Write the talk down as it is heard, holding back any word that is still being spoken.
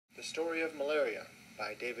The Story of Malaria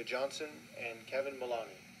by David Johnson and Kevin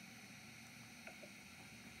Maloney.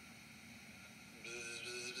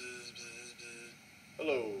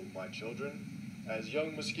 Hello, my children. As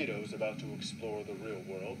young mosquitoes about to explore the real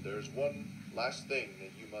world, there's one last thing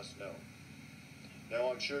that you must know.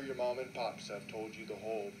 Now, I'm sure your mom and pops have told you the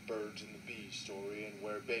whole birds and the bees story and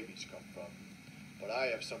where babies come from. But I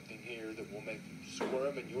have something here that will make you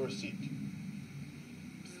squirm in your seat.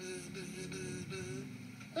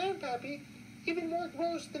 Grandpappy, even more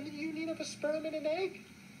gross than the union of a sperm and an egg?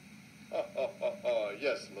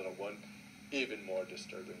 Yes, little one, even more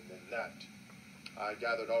disturbing than that. I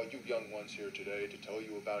gathered all you young ones here today to tell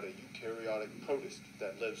you about a eukaryotic protist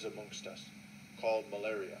that lives amongst us, called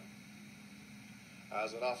malaria.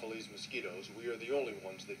 As Anopheles mosquitoes, we are the only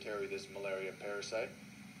ones that carry this malaria parasite,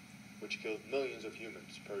 which kills millions of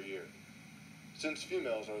humans per year. Since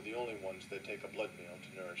females are the only ones that take a blood meal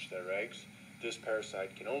to nourish their eggs, this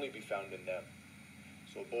parasite can only be found in them.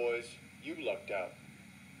 So boys, you lucked out.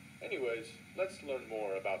 Anyways, let's learn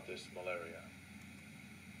more about this malaria.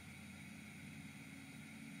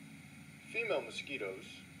 Female mosquitoes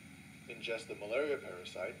ingest the malaria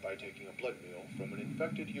parasite by taking a blood meal from an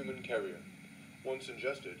infected human carrier. Once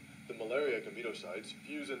ingested, the malaria gametocytes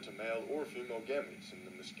fuse into male or female gametes in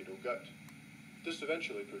the mosquito gut. This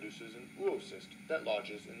eventually produces an oocyst that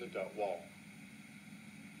lodges in the gut wall.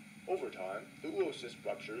 Over time, the oocyst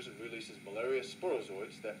ruptures and releases malaria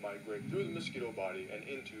sporozoites that migrate through the mosquito body and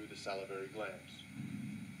into the salivary glands.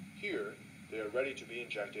 Here, they are ready to be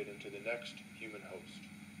injected into the next human host.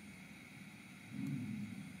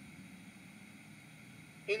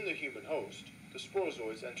 In the human host, the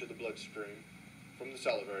sporozoites enter the bloodstream from the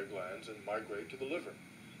salivary glands and migrate to the liver.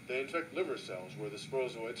 They infect liver cells where the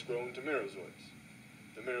sporozoites grow into merozoites.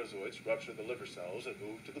 The merozoites rupture the liver cells and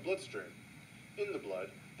move to the bloodstream. In the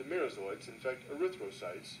blood, the merozoites infect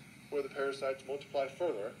erythrocytes, where the parasites multiply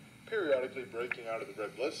further, periodically breaking out of the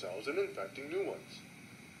red blood cells and infecting new ones.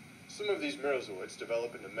 Some of these merozoites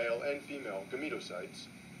develop into male and female gametocytes,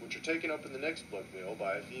 which are taken up in the next blood meal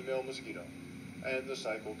by a female mosquito, and the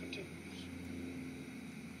cycle continues.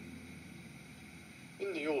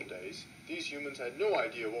 In the old days, these humans had no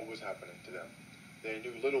idea what was happening to them. They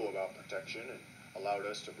knew little about protection and allowed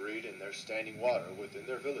us to breed in their standing water within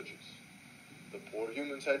their villages. The poor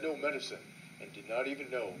humans had no medicine and did not even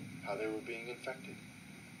know how they were being infected.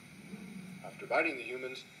 After biting the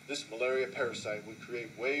humans, this malaria parasite would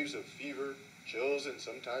create waves of fever, chills, and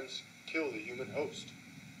sometimes kill the human host.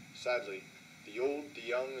 Sadly, the old, the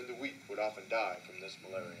young, and the weak would often die from this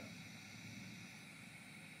malaria.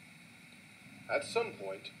 At some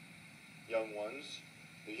point, young ones,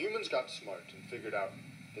 the humans got smart and figured out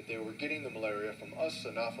that they were getting the malaria from us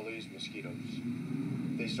Anopheles mosquitoes.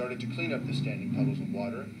 They started to clean up the standing puddles of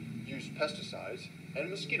water, use pesticides,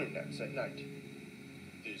 and mosquito nets at night.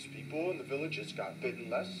 These people in the villages got bitten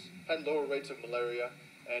less, had lower rates of malaria,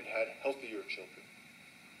 and had healthier children.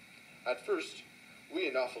 At first, we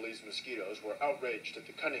Anopheles mosquitoes were outraged at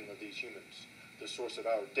the cunning of these humans, the source of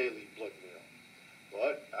our daily blood meal.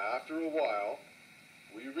 But after a while,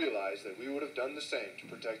 we realized that we would have done the same to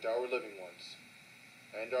protect our living ones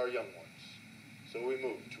and our young ones, so we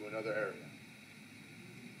moved to another area.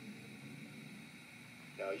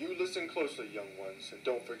 Now you listen closely, young ones, and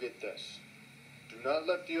don't forget this. Do not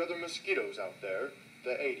let the other mosquitoes out there,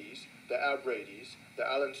 the Aedes, the Abrades, the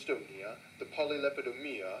Allenstonia, the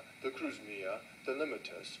Polylepidomia, the Cruzmia, the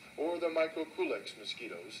Limitus, or the Microculex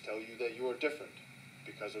mosquitoes tell you that you are different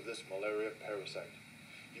because of this malaria parasite.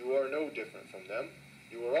 You are no different from them.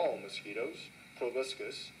 You are all mosquitoes,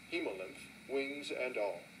 proboscis, hemolymph, wings, and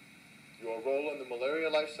all. Your role in the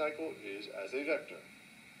malaria life cycle is as a vector.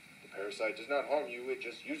 The parasite does not harm you, it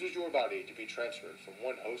just uses your body to be transferred from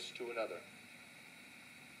one host to another.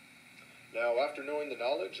 Now, after knowing the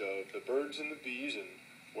knowledge of the birds and the bees and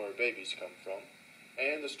where babies come from,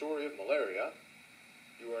 and the story of malaria,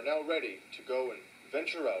 you are now ready to go and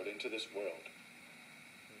venture out into this world.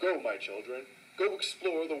 Go, my children, go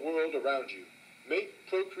explore the world around you. Mate,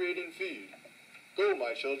 procreate, and feed. Go,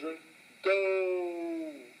 my children,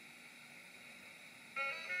 go!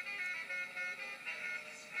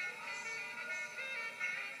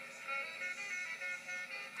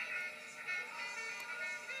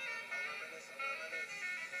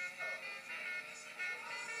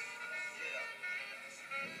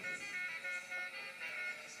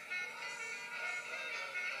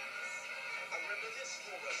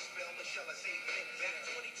 Shall I say, think back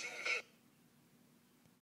 20